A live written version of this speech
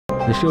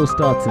The show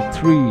starts in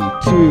 3,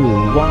 2,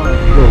 1,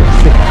 go.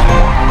 Sing.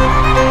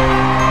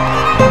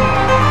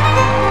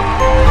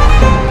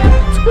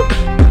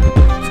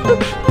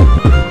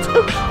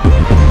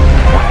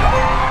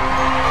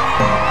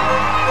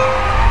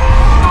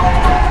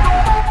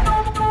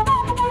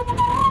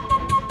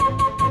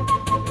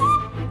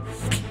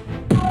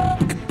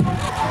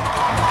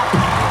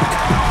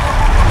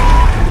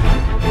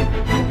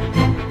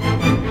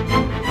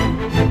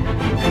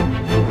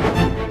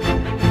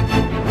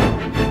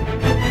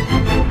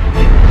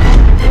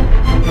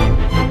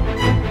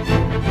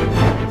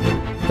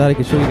 Thought I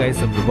could show you guys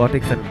some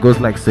robotics, and it goes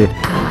like say.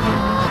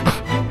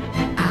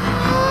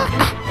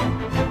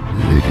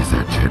 Ladies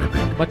and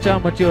gentlemen. Macha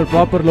machi or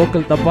proper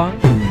local tapang.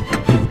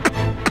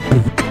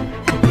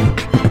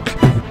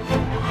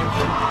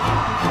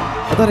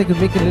 I thought I could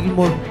make it a little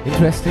more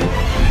interesting.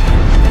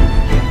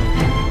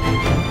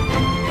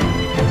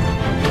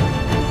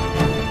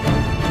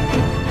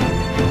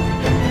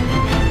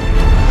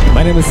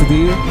 My name is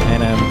Sudhir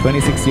and I'm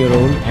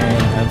 26-year-old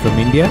and I'm from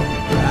India.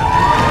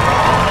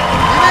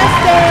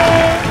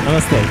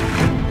 Namaste.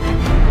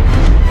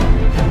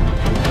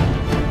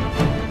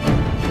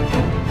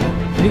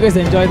 Did you guys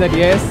enjoy that?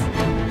 Yes?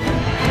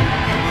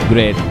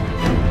 Great.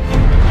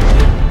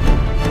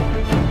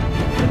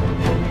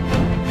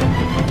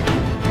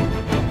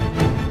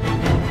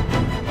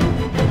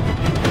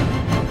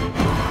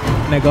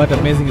 And I got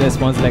amazing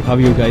response like how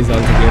you guys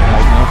also gave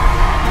right now.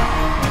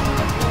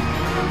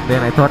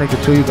 Then I thought I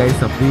could show you guys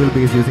some real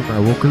bass using my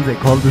vocals. I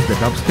call this the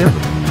dubstep.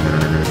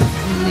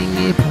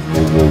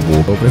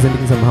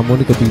 Presenting some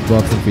harmonica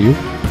beatboxing for you.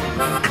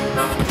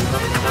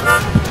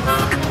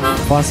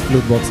 Fast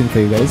flute boxing for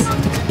you guys.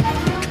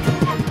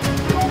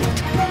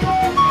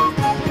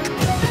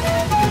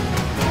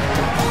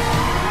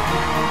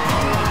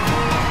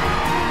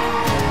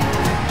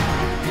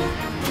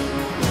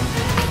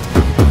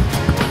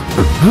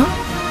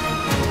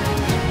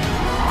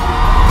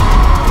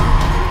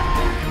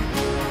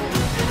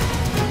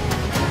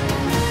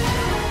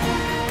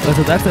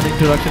 So that's an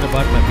introduction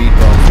about my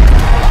beatboxing.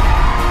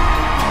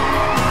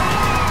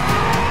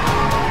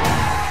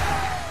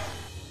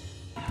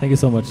 Thank you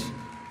so much.